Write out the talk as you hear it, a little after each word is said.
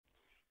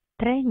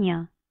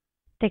3.1.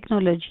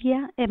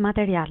 Teknologjia e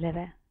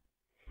materialeve.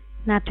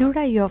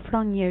 Natyra i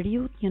ofron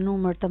njeriut një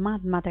numër të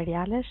madh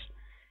materialesh,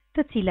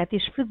 të cilat i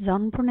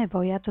shfrytëzon për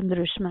nevoja të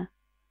ndryshme.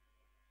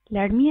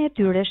 Larmia e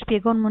tyre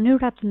shpjegon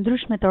mënyra të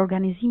ndryshme të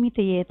organizimit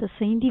të jetës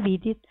së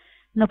individit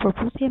në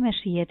përputhje me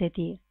shijet e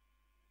tij.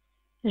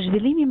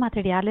 Zhvillimi i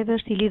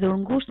materialeve është i lidhur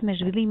ngushtë me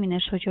zhvillimin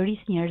e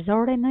shoqërisë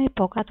njerëzore në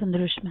epoka të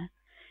ndryshme,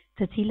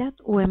 të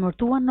cilat u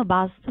emërtuan në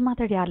bazë të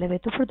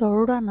materialeve të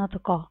përdorura në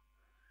atë kohë.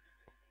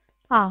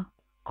 A.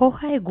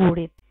 Koha e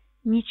gurit,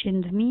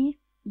 100.000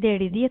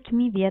 deri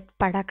 10.000 vjet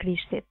para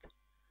Krishtit.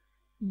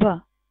 B.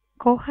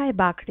 Koha e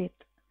bakrit,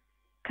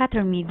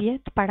 4.000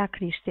 vjet para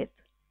Krishtit.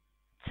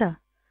 C.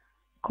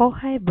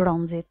 Koha e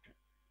bronzit,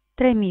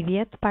 3.000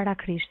 vjet para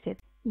Krishtit.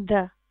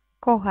 D.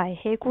 Koha e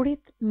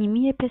hekurit,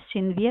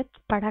 1.500 vjet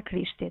para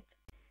Krishtit.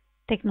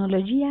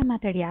 Teknologjia e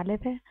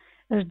materialeve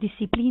është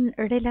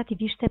disiplinë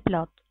relativisht e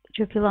plotë,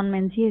 që fillon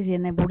me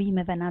nxjerrjen e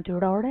burimeve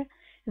natyrore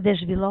dhe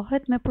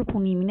zhvillohet me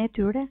përpunimin e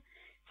tyre,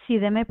 si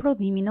dhe me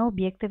prodhimin e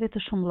objekteve të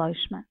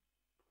shumëllojshme.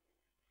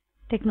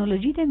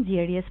 Teknologjitë e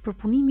nxjerrjes,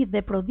 përpunimit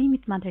dhe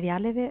prodhimit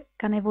materialeve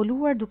kanë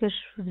evoluar duke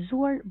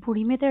shfrytëzuar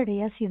burimet e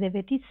reja si dhe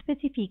vetitë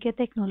specifike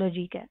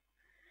teknologjike.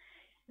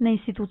 Në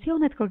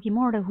institucionet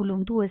kërkimore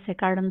hulumtuese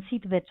ka rëndësi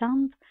të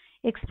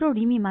veçantë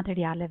eksplorimi i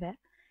materialeve,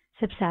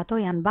 sepse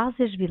ato janë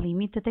bazë e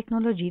zhvillimit të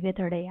teknologjive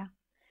të reja.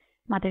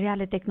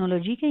 Materialet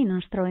teknologjike i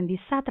nënshtrojnë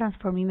disa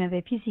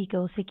transformimeve fizike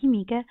ose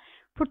kimike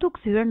për t'u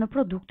kthyer në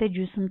produkte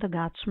gjysmë të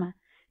gatshme,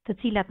 të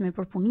cilat me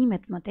përpunime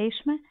të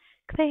mëtejshme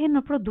kthehen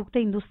në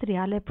produkte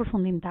industriale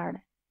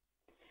përfundimtare.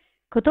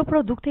 Këto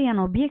produkte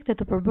janë objekte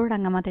të përbëra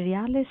nga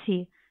materiale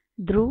si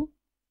dru,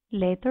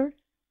 letër,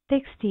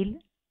 tekstil,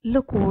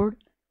 lëkurë,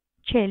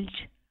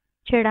 qelç,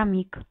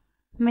 qeramik,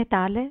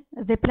 metale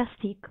dhe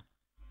plastik.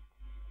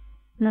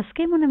 Në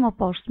skemën e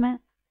mëposhtme,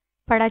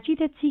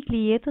 paraqitet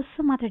cikli i jetës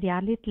së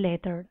materialit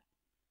letër.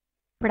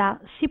 Pra,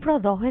 si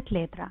prodhohet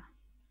letra.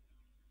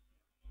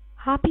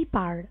 Hapi i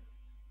parë.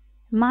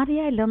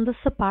 Marrja e lëndës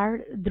së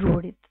parë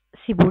drurit,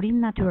 si burim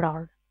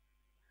natyror.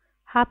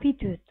 Hapi i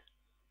dytë.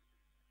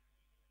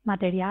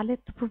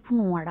 Materialet të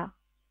përpunuara,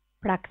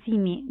 pra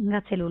kthimi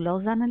nga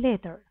celuloza në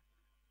letër.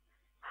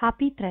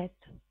 Hapi i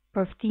tretë.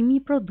 Përftimi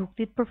i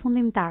produktit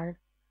përfundimtar,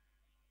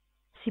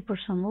 si për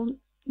shembull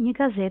një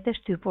gazetë e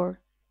shtypur.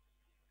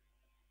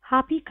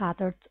 Hapi i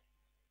katërt.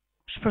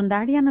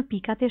 Shpërndarja në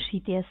pikat e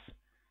shitjes,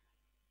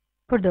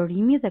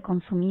 përdorimi dhe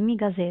konsumimi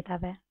i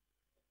gazetave.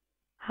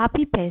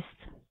 Hapi i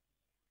pestë.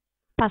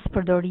 Pas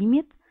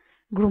përdorimit,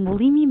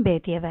 grumbullimi i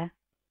mbetjeve.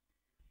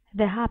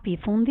 Dhe hapi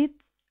i fundit,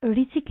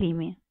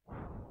 riciklimi.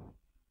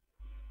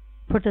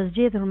 Për të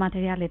zgjedhur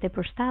materialet e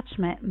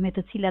përshtatshme me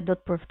të cilat do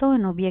të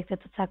përftohen objekte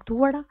të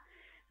caktuara,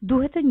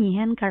 duhet të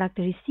njihen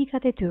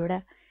karakteristikat e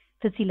tyre,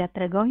 të cilat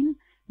tregojnë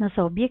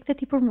nëse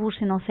objektet i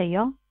përmbushin ose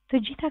jo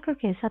të gjitha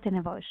kërkesat e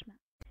nevojshme.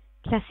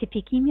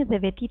 Klasifikimi dhe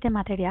vetitë e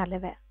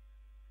materialeve.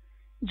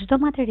 Çdo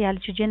material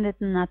që gjendet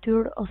në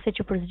natyrë ose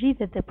që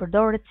përzgjidhet dhe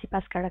përdoret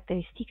sipas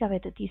karakteristikave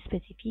të tij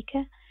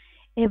specifike,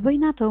 e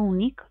bëjnë atë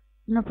unik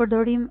në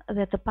përdorim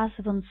dhe të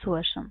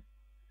pazëvendësueshëm.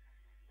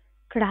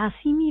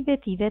 Krahasimi i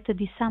vetive të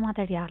disa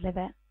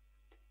materialeve.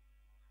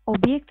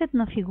 Objektet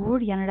në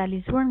figurë janë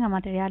realizuar nga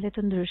materiale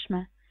të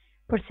ndryshme,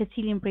 për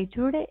secilin prej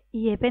tyre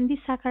i jepen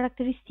disa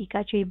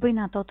karakteristika që i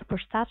bëjnë ato të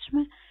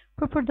përshtatshme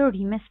për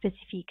përdorime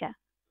specifike.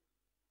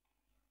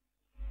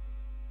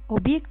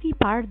 Objekti i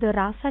parë dë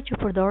rasa që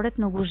përdoret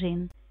në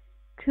kuzhinë.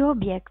 Ky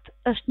objekt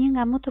është një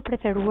nga më të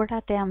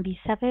preferuarat e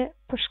ambisave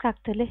për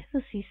shkak të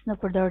lehtësisë në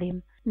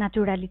përdorim,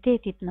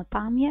 naturalitetit në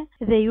pamje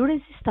dhe ju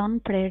reziston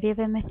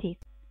prerjeve me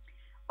thikë.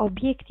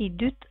 Objekti i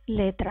dytë,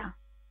 letra.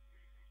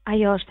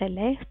 Ajo është e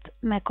lehtë,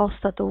 me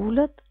kosto të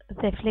ulët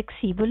dhe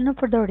fleksibël në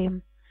përdorim.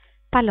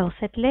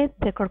 Paloset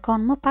lehtë dhe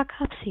kërkon më pak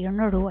hapësirë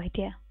në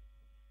ruajtje.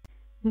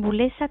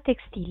 Mbulesat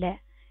tekstile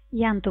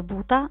janë të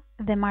buta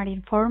dhe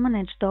marrin formën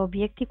e çdo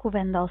objekti ku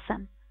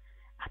vendosen.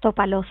 Ato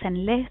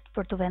palosen lehtë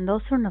për të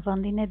vendosur në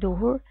vendin e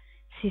duhur,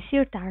 si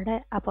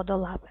sirtare apo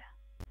dollape.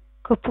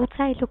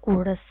 Këpuca e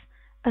lëkurës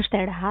është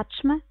e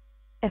rehatshme,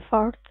 e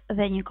fortë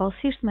dhe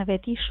njëkohësisht me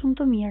veti shumë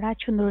të mira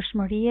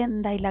qëndrueshmërie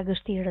ndaj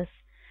lagështirës,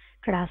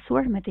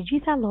 krahasuar me të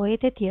gjitha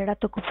llojet e tjera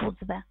të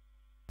këpucëve.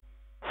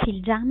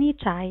 Filxhani i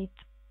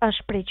çajit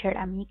është prej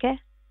qeramike,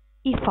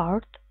 i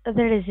fortë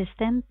dhe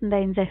rezistent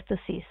ndaj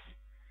nxehtësisë.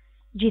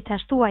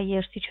 Gjithashtu ai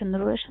është i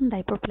qëndrueshëm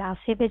ndaj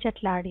përplasjeve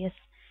gjatë larjes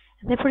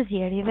dhe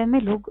përzierjeve me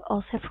lugë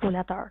ose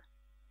frulator.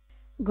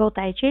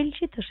 Gota e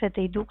qelçit është e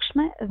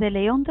tejdukshme dhe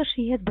lejon të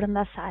shihet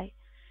brenda saj.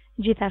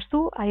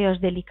 Gjithashtu ajo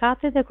është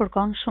delikate dhe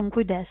kërkon shumë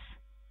kujdes.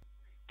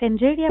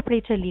 Tenxherja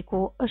prej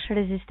çeliku është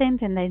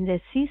rezistente ndaj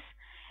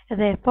nxehtësisë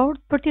dhe e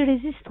fortë për të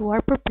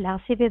rezistuar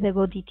përplasjeve dhe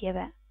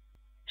goditjeve.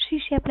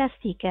 Shishja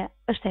plastike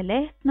është e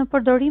lehtë në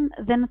përdorim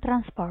dhe në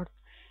transport.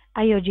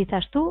 Ajo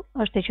gjithashtu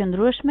është e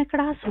qëndrueshme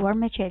krahasuar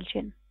me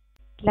qelçin.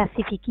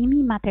 Klasifikimi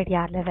i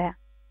materialeve.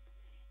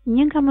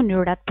 Një nga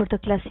mënyrat për të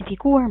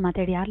klasifikuar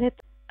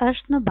materialet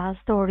është në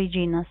bazë të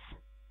origjinës.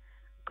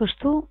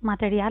 Kështu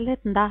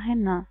materialet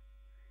ndahen në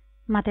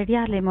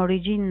materiale me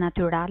origjinë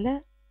natyrale,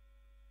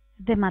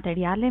 dhe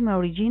materiale me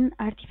origjinë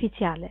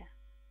artificiale.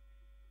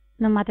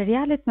 Në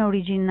materialet me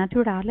origjinë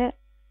natyrale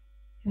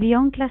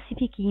vijon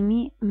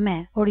klasifikimi me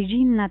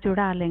origjinë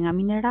natyrale nga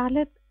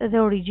mineralet dhe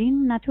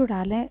origjinë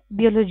natyrale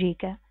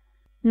biologjike.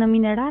 Në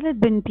mineralet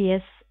bëjnë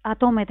pjesë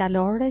ato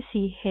metalore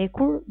si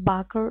hekur,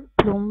 bakër,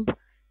 plumb,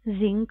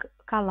 zink,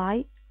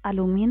 kallaj,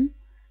 alumin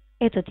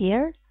e të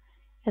tjerë,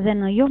 dhe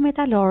në jo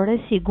metalore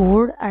si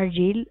gur,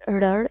 argjil,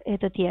 rër e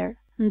të tjerë.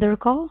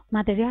 Ndërkohë,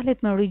 materialet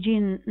me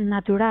origjinë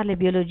natyrale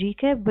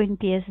biologjike bëjnë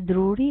pjesë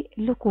druri,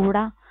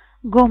 lëkura,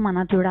 goma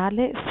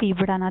natyrale,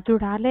 fibra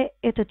natyrale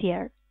e të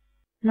tjerë.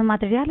 Në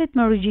materialet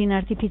me origjinë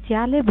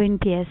artificiale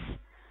bëjnë pjesë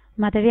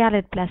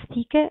materialet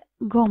plastike,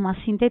 goma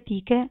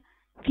sintetike,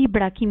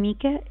 fibra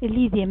kimike,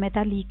 lidhje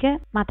metalike,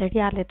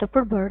 materiale të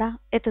përbëra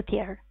e të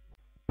tjerë.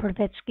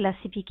 Përveç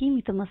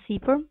klasifikimit të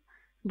mësipër,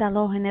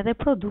 dallohen edhe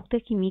produkte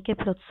kimike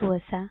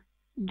plotësuese.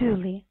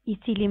 Dylli, i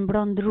cili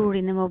mbron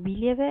drurin e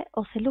mobiljeve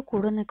ose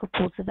lëkurën e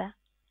këpucëve.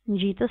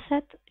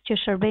 Ngjitëset, që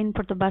shërbejnë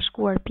për të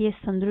bashkuar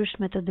pjesë të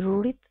ndryshme të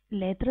drurit,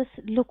 letrës,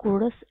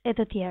 lëkurës e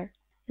të tjerë.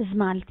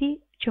 Zmalti,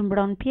 që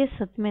mbron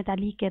pjesët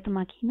metalike të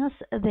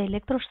makinës dhe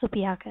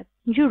elektroshtëpiaket.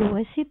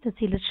 Ngjyruesit, të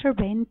cilët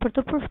shërbejnë për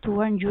të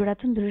përftuar ngjyra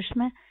të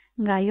ndryshme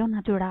nga ajo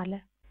natyrale.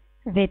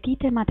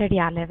 Vetitë e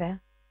materialeve.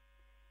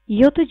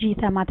 Jo të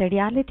gjitha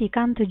materialet i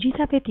kanë të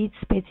gjitha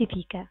vetitë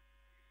specifike.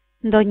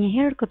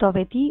 Ndonjëherë këto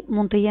veti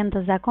mund të jenë të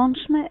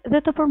zakonshme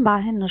dhe të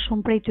përmbahen në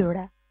shumë prej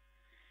tyre.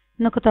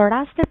 Në këto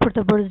raste, për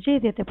të bërë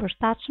zgjedhjet e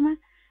përshtatshme,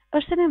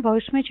 është e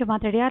nevojshme që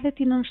materialet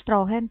i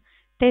nënshtrohen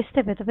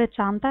testeve të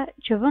veçanta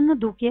që vënë në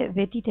dukje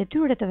vetitë e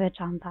tyre të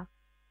veçanta.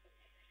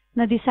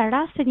 Në disa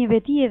raste një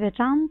veti e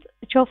veçantë,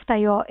 qoftë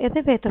ajo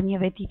edhe vetëm një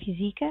veti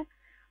fizike,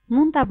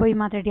 mund ta bëjë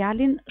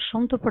materialin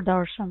shumë të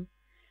përdorshëm,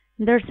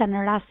 ndërsa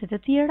në raste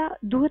të tjera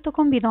duhet të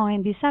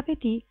kombinohen disa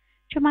veti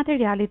që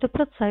materiali të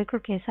plotësojë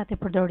kërkesat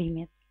e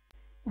përdorimit.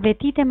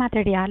 Vetitë e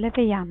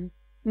materialeve janë: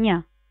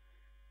 1.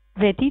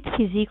 Vetitë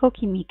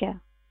fiziko-kimike.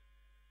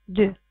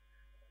 2.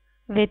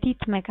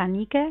 Vetitë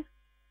mekanike.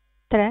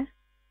 3.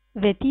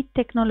 Vetitë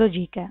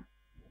teknologjike.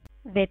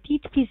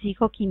 Vetitë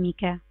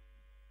fiziko-kimike.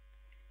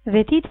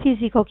 Vetitë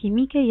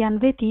fiziko-kimike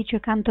janë veti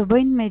që kanë të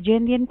bëjnë me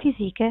gjendjen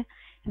fizike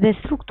dhe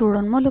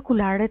strukturën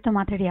molekulare të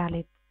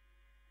materialit.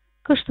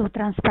 Kështu,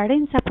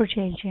 transparenca për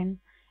qelçin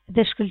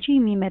dhe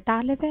shkëlqimi i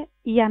metaleve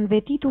janë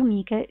vetitë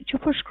unike që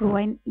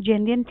përshkruajnë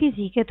gjendjen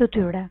fizike të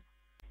tyre.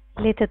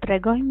 Le të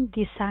tregojmë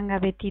disa nga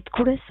vetitë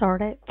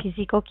kryesore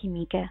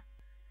fiziko-kimike.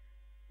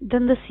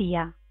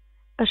 Dëndësia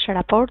është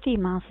raporti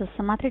i masës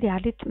së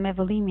materialit me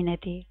vëllimin e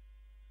tij.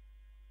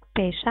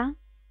 Pesha,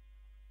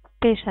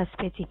 pesha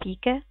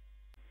specifike,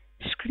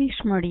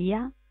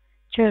 shkrishmëria,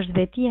 që është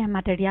vetia e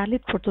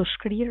materialit për të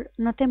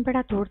shkrirë në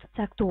temperaturë të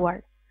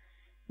caktuar.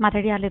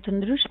 Materialet të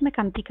ndryshme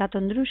kanë pika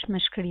të ndryshme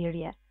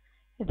shkrirje,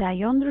 dhe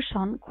ajo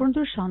ndryshon kur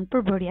ndryshon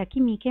përbërja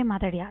kimike e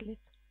materialit.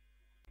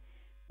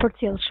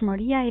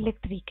 Përcjellshmëria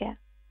elektrike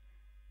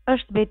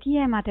është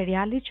vetia e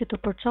materialit që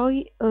të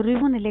përçojë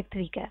rrymën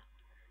elektrike.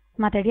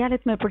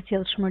 Materialet me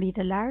përcjellshmëri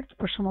të lartë,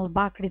 për shembull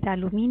bakri dhe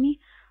alumini,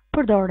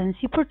 përdoren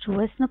si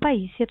përçues në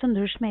pajisje të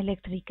ndryshme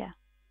elektrike.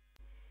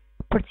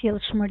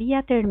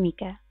 Përcjellshmëria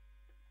termike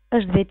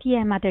është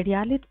vetia e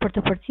materialit për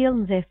të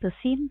përcjellë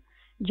nxehtësinë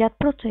gjatë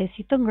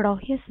procesit të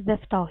ngrohjes dhe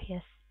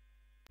ftohjes.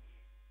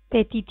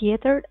 Veti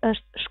tjetër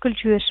është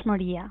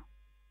shkëlqyeshmëria.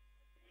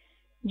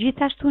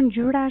 Gjithashtu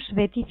ngjyra është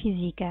veti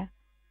fizike.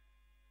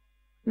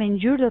 Me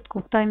ngjyrë do të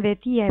kuptojmë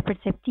vetia e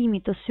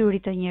perceptimit të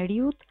syrit të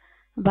njeriut,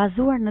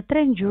 bazuar në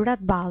 3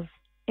 ngjyrat bazë: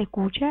 e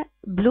kuqe,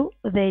 blu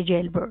dhe e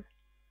gjelbër.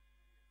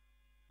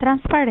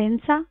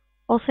 Transparenca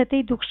ose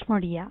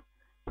tejdukshmëria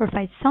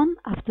përfaqëson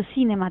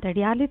aftësinë e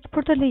materialit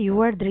për të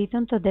lejuar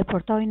dritën të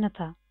deportojë në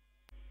të.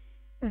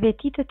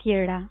 Veti të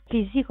tjera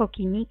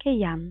fiziko-kimike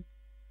janë: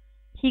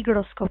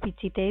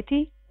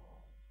 higroskopiciteti,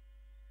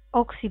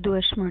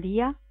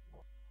 oksidueshmëria,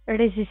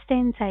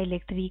 rezistenca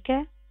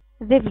elektrike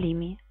dhe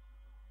vlimi.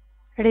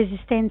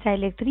 Rezistenca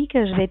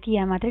elektrike është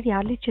vetia e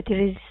materialit që t'i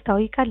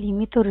rezistojë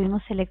kalimit të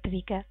rrymës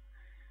elektrike,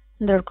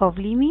 ndërkohë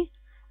vlimi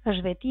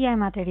është vetia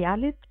e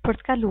materialit për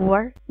të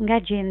kaluar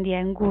nga gjendja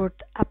e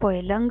ngurtë apo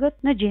e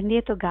lëngët në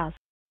gjendje të gaz.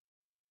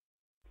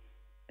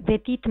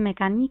 Vetitë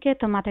mekanike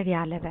të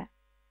materialeve.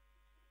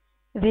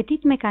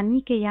 Vetitë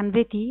mekanike janë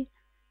veti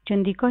që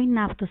ndikojnë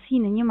në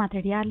aftësinë e një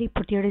materiali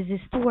për t'i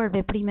rezistuar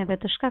veprimeve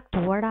të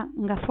shkaktuara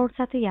nga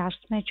forcat e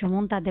jashtme që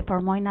mund ta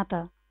deformojnë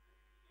atë.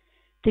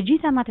 Të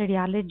gjitha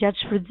materialet gjatë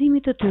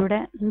shfrytëzimit të tyre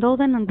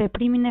ndodhen në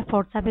veprimin e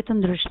forcave të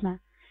ndryshme,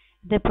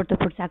 dhe për të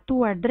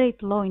përcaktuar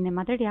drejt llojin e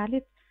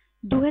materialit,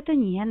 duhet të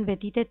njihen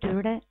vetitë e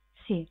tyre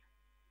si: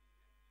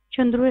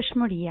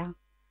 qëndrueshmëria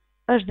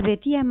është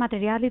vetia e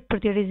materialit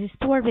për të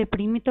rezistuar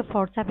veprimit të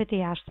forcave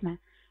të jashtme,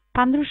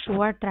 pa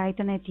ndryshuar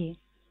trajtën e tij.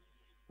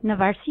 Në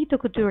varësi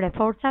të këtyre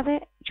forcave,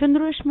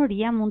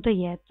 qëndrueshmëria mund të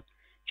jetë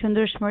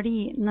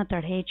qëndrueshmëri në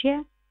tërheqje,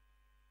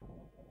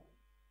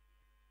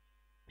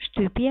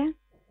 shtypje,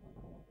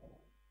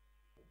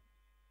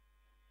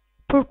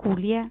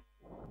 përkulje,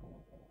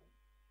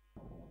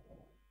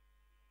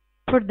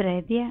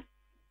 përdredhje,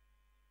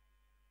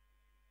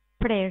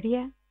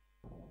 prerje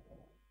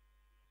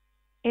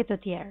e të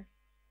tjerë.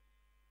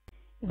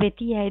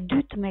 Vetia e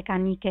dytë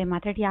mekanike e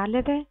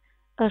materialeve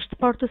është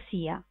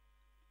fortësia.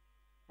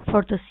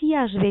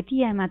 Fortësia është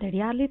vetia e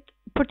materialit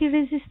për të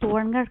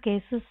rezistuar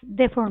ngarkesës,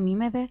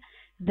 deformimeve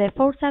dhe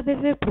forcave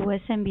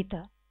vepruese mbi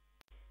të.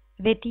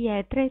 Vetia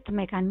e tretë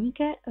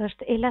mekanike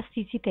është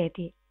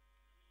elasticiteti.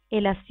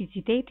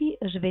 Elasticiteti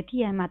është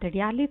vetia e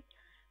materialit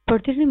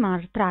për të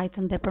rimarrë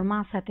trajtën dhe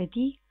përmasat e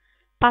tij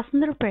pas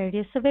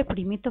ndërprerjes së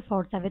veprimit të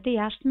forcave të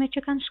jashtme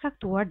që kanë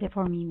shkaktuar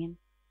deformimin.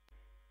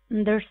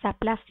 Ndërsa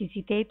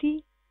plasticiteti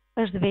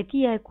është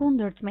vetia e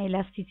kundërt me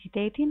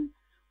elasticitetin,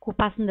 ku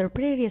pas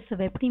ndërprerjes së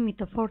veprimit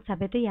të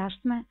forcave të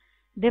jashtme,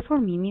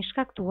 deformimi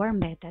shkaktuar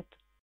mbetet.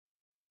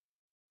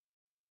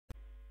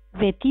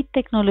 Vetit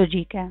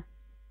teknologjike.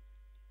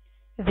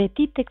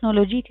 Vetit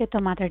teknologjike të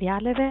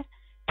materialeve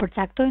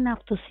përcaktojnë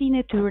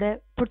aftësinë e tyre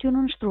për t'u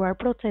nënshtruar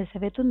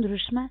proceseve të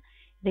ndryshme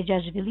dhe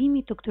gjatë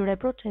zhvillimit të këtyre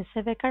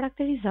proceseve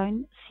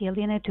karakterizojnë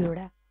sjelljen e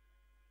tyre.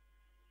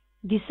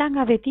 Disa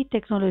nga vetit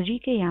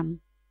teknologjike janë: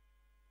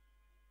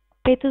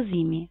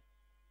 petëzimi.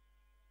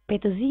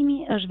 Petëzimi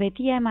është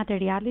vetia e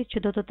materialit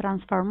që do të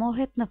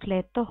transformohet në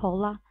fletë të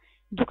holla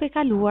duke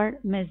kaluar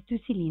mes dy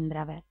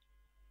cilindrave.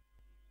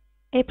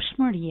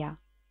 Epshmëria.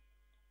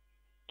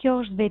 Kjo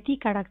është veti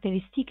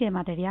karakteristike e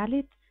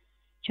materialit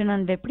që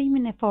nën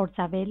veprimin e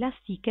forcave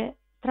elastike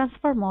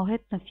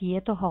transformohet në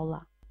fije të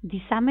holla.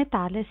 Disa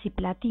metale si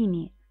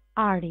platini,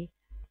 ari,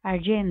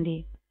 argjendi,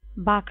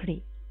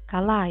 bakri,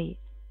 kallai,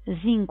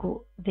 zinku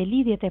dhe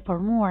lidhjet e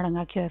formuara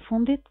nga kjo e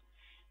fundit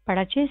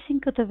paraqesin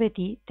këtë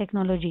veti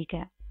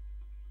teknologjike.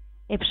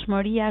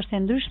 Epshmëria është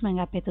e ndryshme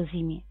nga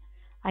petëzimi.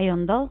 Ajo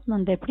ndodh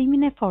nën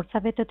veprimin e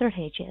forcave të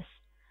tërheqjes.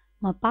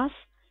 Më pas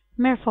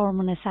merr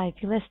formën e saj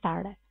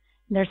fillestare,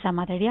 ndërsa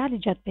materiali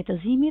gjatë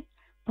petëzimit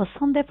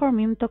pëson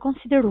deformim të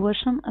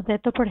konsiderueshëm dhe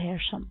të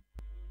përhershëm.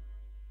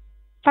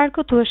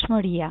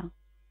 Farkëtueshmëria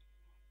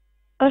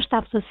është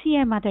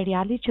aftësia e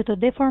materialit që të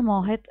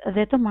deformohet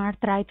dhe të marrë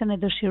trajtën e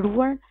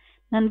dëshiruar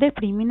nën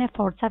veprimin e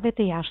forcave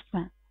të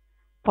jashtme,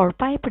 por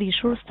pa e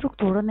prishur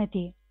strukturën e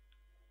tij.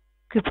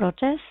 Ky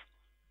proces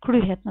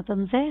kryhet në të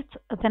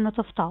nxehtë dhe në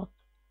të ftohtë.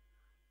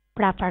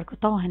 Pra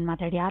farkëtohen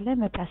materiale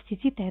me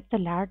plasticitet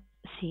të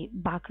lartë si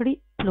bakri,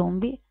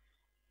 plumbi,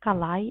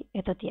 kallai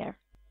e të tjerë.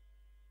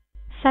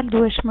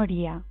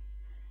 Saldueshmëria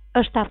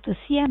është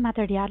aftësia e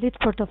materialit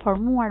për të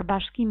formuar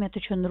bashkime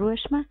të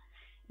qëndrueshme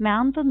me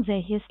anë të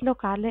nxehjes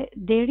lokale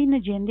deri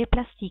në gjendje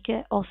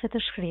plastike ose të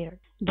shkrirë,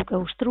 duke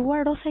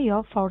ushtruar ose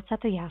jo forca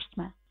të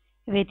jashtme.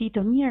 Veti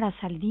të mira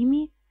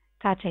saldimi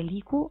ka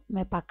çeliku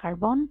me pak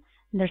karbon,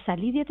 ndërsa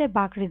lidhjet e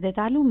bakrit dhe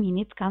të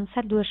aluminit kanë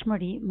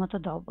saldueshmëri më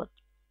të dobët.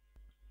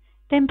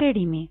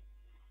 Temperimi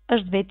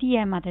është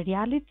vetia e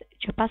materialit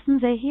që pas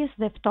nxehjes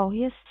dhe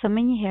ftohjes së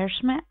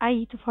menjëhershme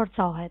ai të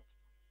forcohet.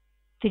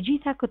 Të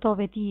gjitha këto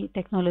veti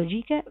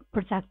teknologjike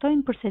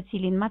përcaktojnë për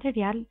secilin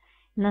material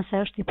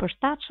nëse është i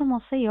përshtatshëm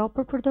ose jo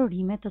për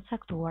përdorime të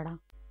caktuara.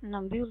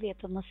 Në mbyllje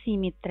të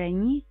mësimit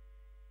 3.1,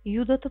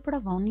 ju do të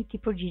provoni t'i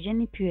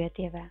përgjigjeni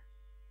pyetjeve.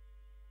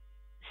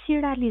 Si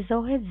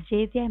realizohet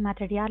zgjedhja e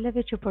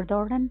materialeve që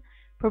përdoren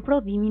për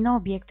prodhimin e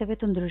objekteve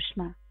të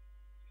ndryshme?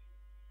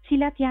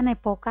 Cilat janë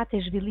epokat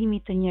e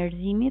zhvillimit të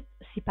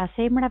njerëzimit sipas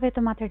emrave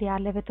të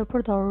materialeve të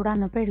përdorura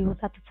në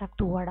periudha të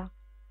caktuara?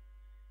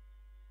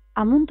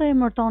 A mund të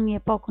emërtoni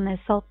epokën e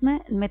sotme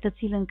me të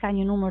cilën ka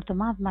një numër të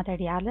madh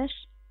materialesh?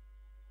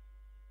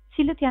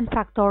 Cilët janë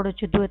faktorët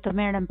që duhet të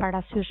merren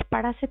parasysh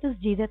para se të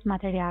zgjidhet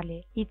materiali,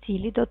 i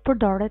cili do të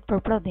përdoret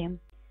për prodhim?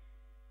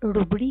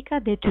 Rubrika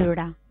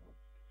detyra.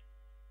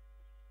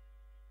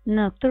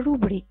 Në këtë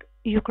rubrik,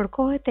 ju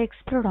kërkohet të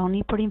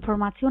eksploroni për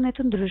informacione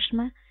të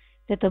ndryshme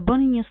dhe të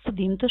bëni një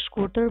studim të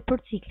shkurtër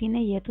për ciklin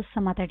e jetës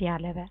së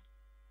materialeve.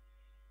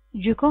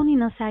 Gjykoni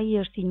nëse ai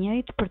është i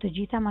njëjtë për të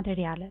gjitha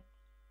materialet.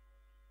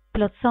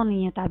 Plotësoni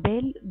një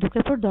tabel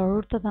duke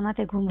përdorur të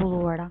dhënat e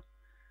grumbulluara.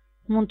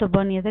 Mund të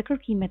bëni edhe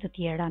kërkime të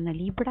tjera në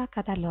libra,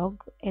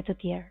 katalog e të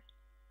tjerë.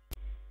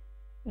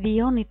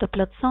 Vijoni të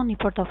plotësoni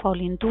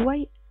portofolin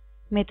tuaj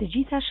me të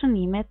gjitha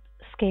shënimet,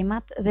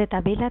 skemat dhe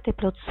tabelat e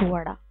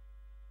plotësuara.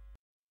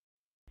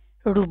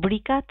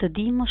 Rubrika të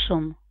di më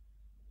shumë.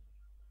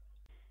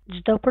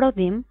 Çdo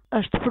prodhim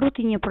është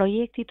fruti një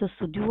projekti të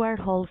studiuar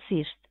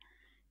hollësisht,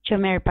 që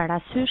merr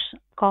parasysh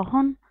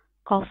kohën,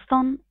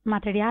 koston,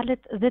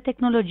 materialet dhe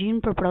teknologjinë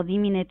për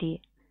prodhimin e tij.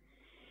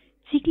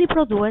 Cikli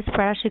prodhues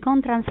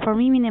parashikon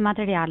transformimin e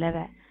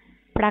materialeve,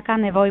 pra ka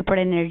nevojë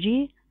për energji,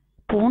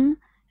 punë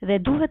dhe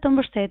duhet të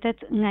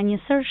mbështetet nga një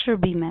sër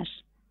shërbimesh.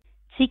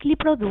 Cikli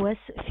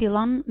prodhues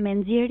fillon me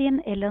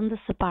nxjerrjen e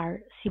lëndës së parë,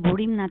 si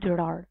burim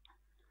natyror.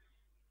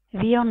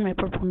 Vijon me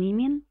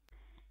përpunimin,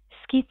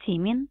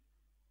 skicimin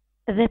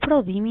dhe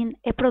prodhimin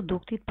e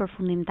produktit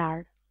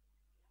përfundimtar.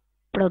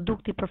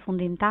 Produkti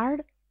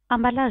përfundimtar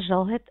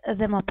ambalazhohet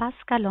dhe më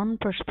pas kalon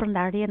për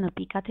shpërndarje në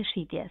pikat e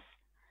shitjes.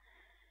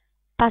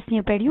 Pas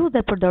një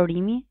periudhe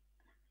përdorimi,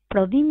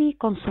 prodhimi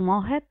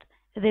konsumohet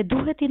dhe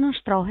duhet i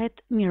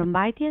nënshtrohet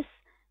mirëmbajtjes,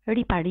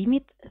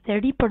 riparimit dhe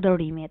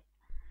ripërdorimit.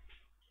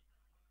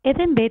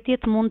 Edhe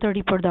mbetjet mund të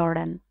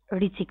ripërdoren,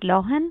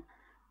 riciklohen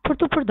për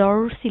të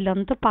përdorur si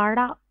lëndë të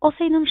para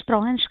ose i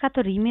nënshtrohen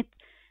shkatërimit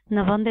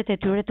në vendet e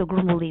tyre të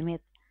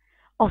grumbullimit,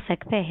 ose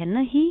kthehen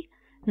në hi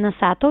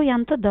nëse ato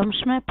janë të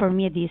dëmshme për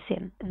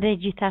mjedisin, dhe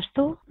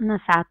gjithashtu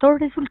nëse ato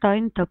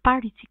rezultojnë të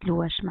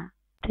pariciklueshme.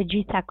 Të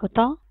gjitha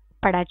këto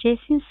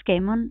paraqesin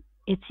skemën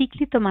e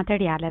ciklit të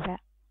materialeve.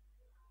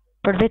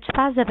 Përveç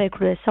fazave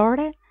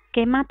kryesore,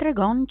 skema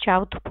tregon që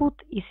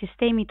output i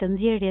sistemit të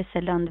nxjerrjes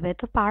së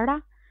lëndëve të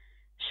para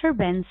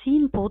shërben si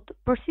input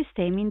për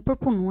sistemin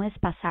përpunues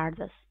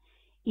pasardhës,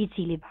 i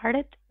cili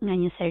varet nga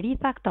një seri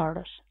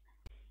faktorësh.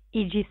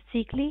 I gjithë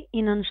cikli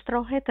i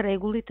nënshtrohet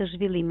rregullit të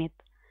zhvillimit,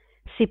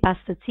 sipas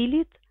të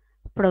cilit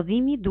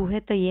prodhimi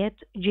duhet të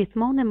jetë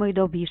gjithmonë më i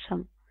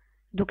dobishëm,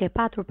 duke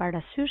patur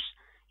parasysh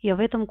jo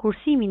vetëm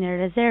kursimin e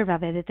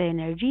rezervave dhe të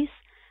energjisë,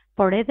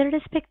 por edhe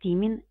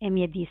respektimin e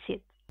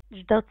mjedisit.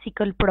 Çdo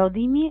cikël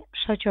prodhimi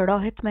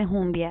shoqërohet me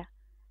humbje,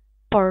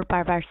 por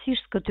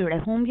pavarësisht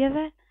këtyre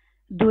humbjeve,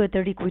 duhet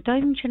të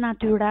rikujtojmë që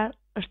natyra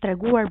është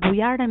treguar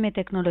bujare me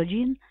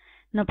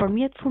teknologjinë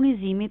nëpërmjet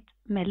furnizimit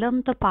me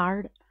lëndë të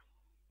parë,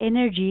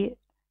 energji,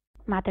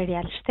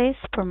 material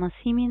shtesë për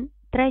mësimin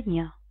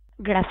 3.1.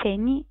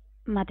 Grafeni,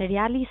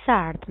 materiali i së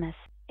ardhmes,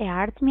 e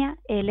ardhmja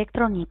e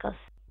elektronikës.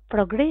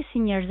 Progresi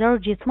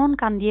njerëzor gjithmonë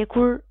ka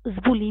ndjekur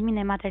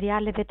zbulimin e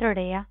materialeve të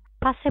reja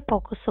pas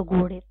epokës së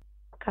gurit.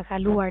 Ka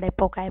kaluar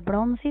epoka e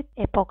bronzit,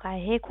 epoka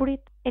e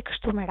hekurit e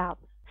kështu me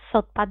radhë.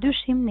 Sot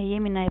padyshim ne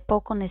jemi në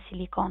epokën e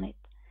silikonit.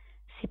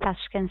 Sipas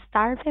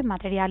shkencëtarëve,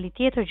 materiali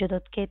tjetër që do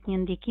të ketë një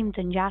ndikim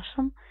të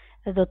ngjashëm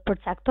dhe do të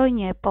përcaktojë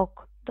një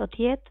epokë do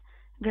të jetë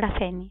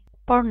grafeni.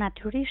 Por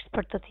natyrisht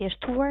për të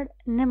thjeshtuar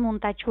ne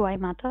mund ta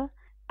quajmë atë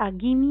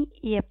agimi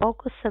i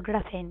epokës së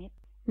grafenit.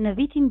 Në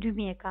vitin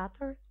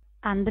 2004,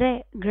 Andre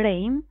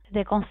Graham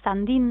dhe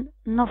Konstantin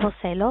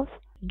Novoselov,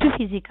 dy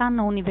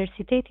fizikanë në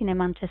Universitetin e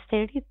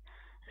Manchesterit,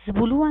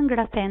 zbuluan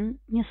grafen,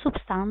 një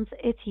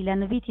substancë e cila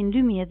në vitin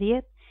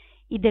 2010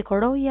 i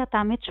dekoroi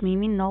ata me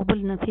çmimin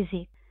Nobel në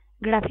fizikë.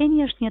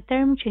 Grafeni është një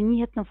term që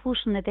njihet në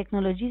fushën e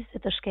teknologjisë dhe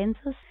të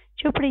shkencës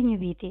që prej një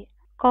viti.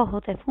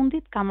 Kohët e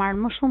fundit ka marrë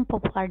më shumë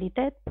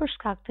popularitet për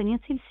shkak të një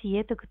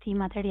cilësie të këtij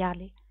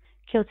materiali.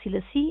 Kjo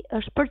cilësi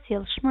është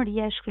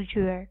përcjellshmëria e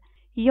shkëlqyer,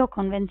 jo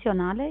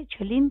konvencionale,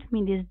 që lind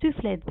midis dy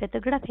fletëve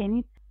të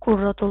grafenit kur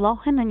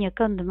rrotullohen në një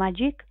kënd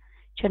magjik,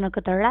 që në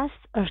këtë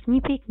rast është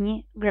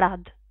 1.1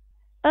 grad.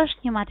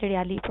 Është një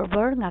material i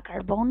përbërë nga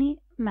karboni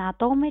me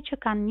atome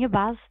që kanë një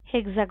bazë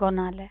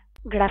heksagonale.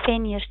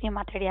 Grafeni është një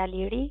material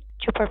i ri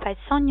që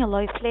përfaqëson një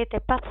lloj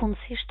flete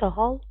pafundësisht të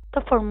hollë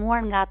të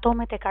formuar nga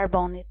atomet e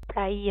karbonit.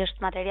 Pra ai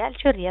është material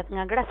që rrjedh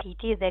nga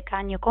grafiti dhe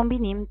ka një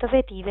kombinim të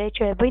vetive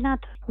që e bëjnë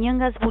atë një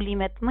nga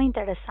zbulimet më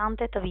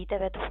interesante të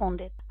viteve të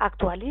fundit.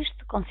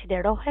 Aktualisht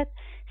konsiderohet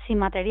si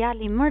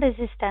materiali më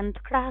rezistent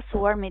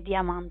krahasuar me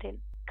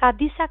diamantin. Ka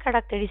disa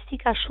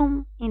karakteristika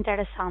shumë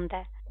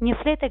interesante. Një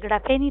fletë e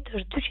grafenit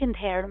është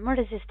 200 herë më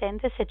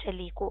rezistente se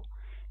çeliku,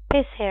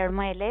 5 herë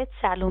më e lehtë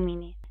se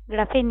alumini.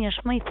 Grafeni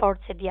është më i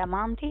fortë se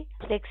diamanti,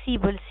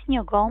 fleksibël si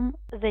një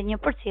gomë dhe një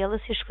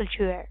përcjellës i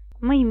shkëlqyer,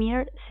 më i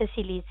mirë se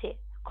silici.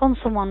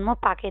 Konsumon më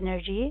pak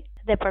energji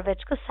dhe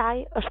përveç kësaj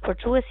është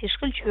përçues i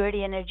shkëlqyer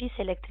i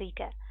energjisë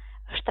elektrike.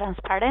 Është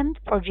transparent,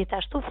 por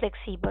gjithashtu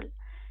fleksibël.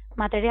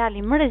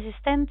 Materiali më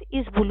rezistent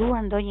i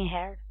zbuluar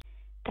ndonjëherë.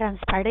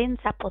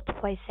 Transparenca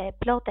pothuajse e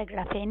plotë e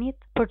grafenit,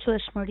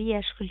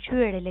 përçueshmëria e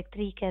shkëlqyer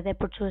elektrike dhe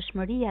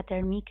përçueshmëria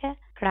termike,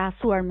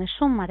 krahasuar me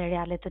shumë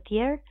materiale të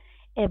tjerë,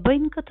 e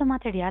bëjnë këtë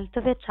material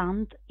të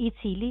veçantë, i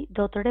cili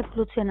do të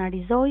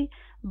revolucionarizojë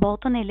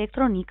botën e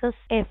elektronikës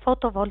e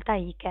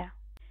fotovoltaike.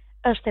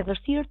 Është e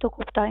vështirë të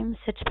kuptojmë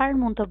se çfarë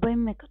mund të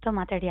bëjmë me këtë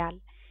material.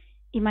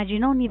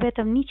 Imagjinoni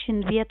vetëm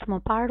 100 vjet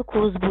më parë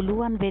kur u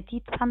zbuluan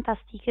vetit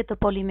fantastike të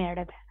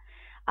polimereve.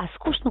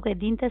 Askush nuk e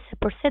dinte se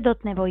përse do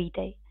të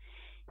nevojitej.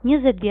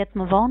 20 vjet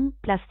më vonë,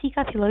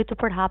 plastika filloi të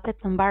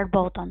përhapet në mbar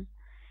botën.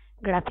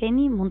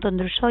 Grafeni mund të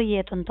ndryshojë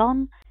jetën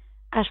tonë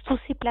ashtu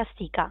si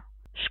plastika.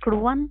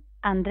 Shkruan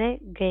Andre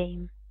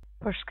Graham.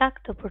 Për shkak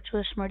të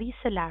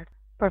përçueshmërisë së lartë,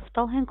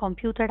 përftohen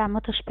kompjutera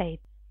më të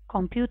shpejtë,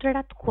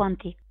 kompjuterat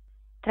kuantik.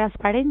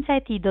 Transparenca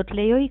e tij do të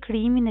lejojë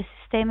krijimin e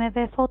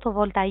sistemeve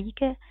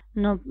fotovoltaike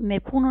me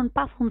punën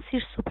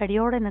pafundësisht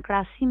superiore në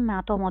krahasim me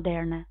ato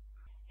moderne.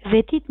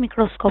 Vetit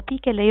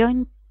mikroskopike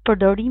lejojnë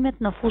përdorimet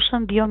në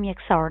fushën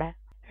biomjekësore.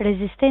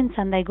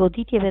 Rezistenca ndaj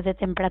goditjeve dhe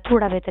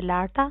temperaturave të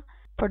larta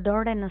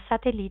përdoren në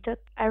satelitët,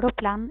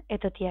 aeroplan e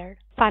të tjerë.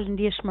 Falë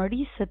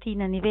ndjeshmërisë së tij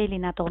në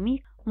nivelin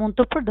atomik, mund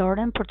të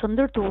përdoren për të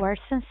ndërtuar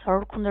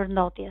sensor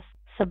kundërndotjes.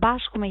 Së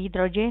bashku me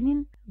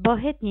hidrogjenin,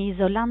 bëhet një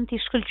izolant i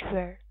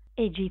shkëlqyer.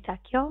 E gjitha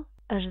kjo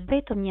është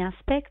vetëm një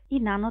aspekt i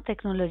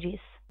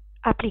nanoteknologjisë.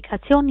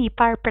 Aplikacioni i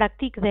parë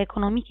praktik dhe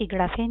ekonomik i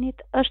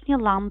grafenit është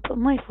një llampë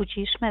më e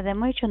fuqishme dhe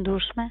më e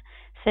qëndrueshme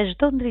se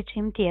çdo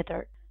ndriçim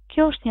tjetër.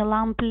 Kjo është një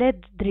llampë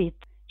LED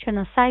dritë, që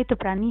në saj të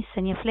pranisë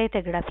së një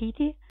flete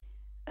grafiti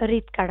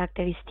rrit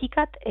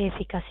karakteristikat e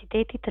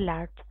efikasitetit të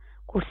lartë,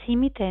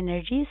 kursimit të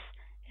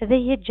energjisë dhe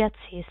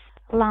jetëgjatësisë.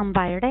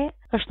 Llamba e re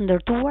është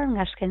ndërtuar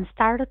nga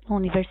shkencëtarët në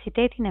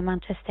Universitetin e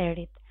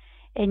Manchesterit,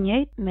 e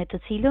njëjtë me të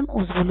cilën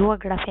u zbulua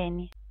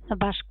grafeni, në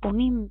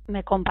bashkëpunim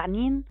me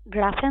kompaninë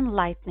Graphen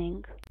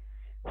Lightning.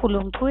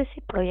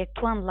 Hulumtuesit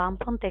projektuan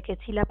llampën tek e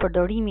cila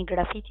përdorimi i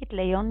grafitit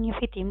lejon një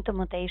fitim të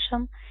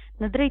mëtejshëm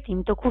në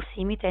drejtim të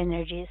kursimit të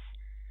energjisë,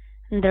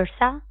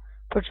 ndërsa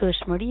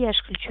përçueshmëria e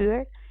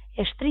shkëlqyer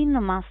e shtrin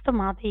në masë të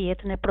madhe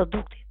jetën e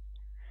produktit.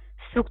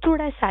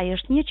 Struktura e saj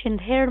është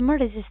 100 herë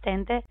më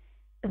rezistente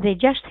dhe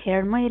 6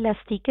 herë më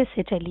elastike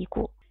se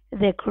çeliku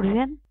dhe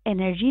kryen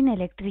energjinë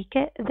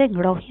elektrike dhe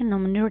ngrohjen në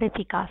mënyrë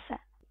efikase.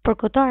 Për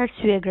këto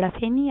arsye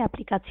grafeni,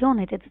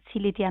 aplikacionet e të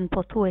cilit janë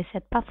pothuajse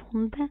të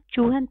pafundme,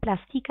 quhen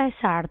plastika e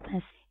së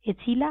ardhmes, e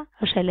cila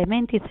është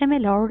elementi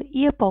themelor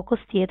i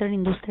epokës tjetër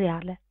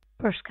industriale.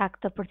 Për shkak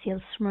të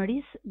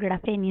përcjellshmërisë,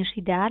 grafeni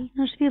është ideal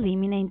në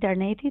zhvillimin e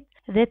internetit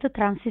dhe të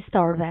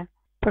transistorëve.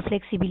 Për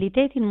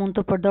fleksibilitetin mund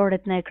të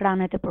përdoret në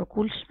ekranet e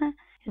përkulshme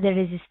dhe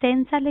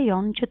rezistenca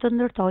lejon që të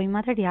ndërtojë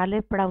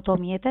materiale për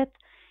automjetet,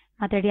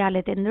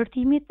 materialet e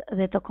ndërtimit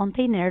dhe të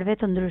kontejnerëve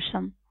të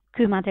ndryshëm.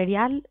 Ky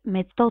material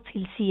me këto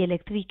cilësi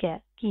elektrike,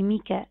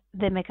 kimike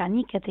dhe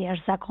mekanike të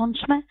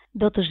jashtëzakonshme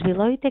do të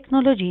zhvillojë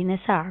teknologjinë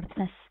e së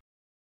ardhmes.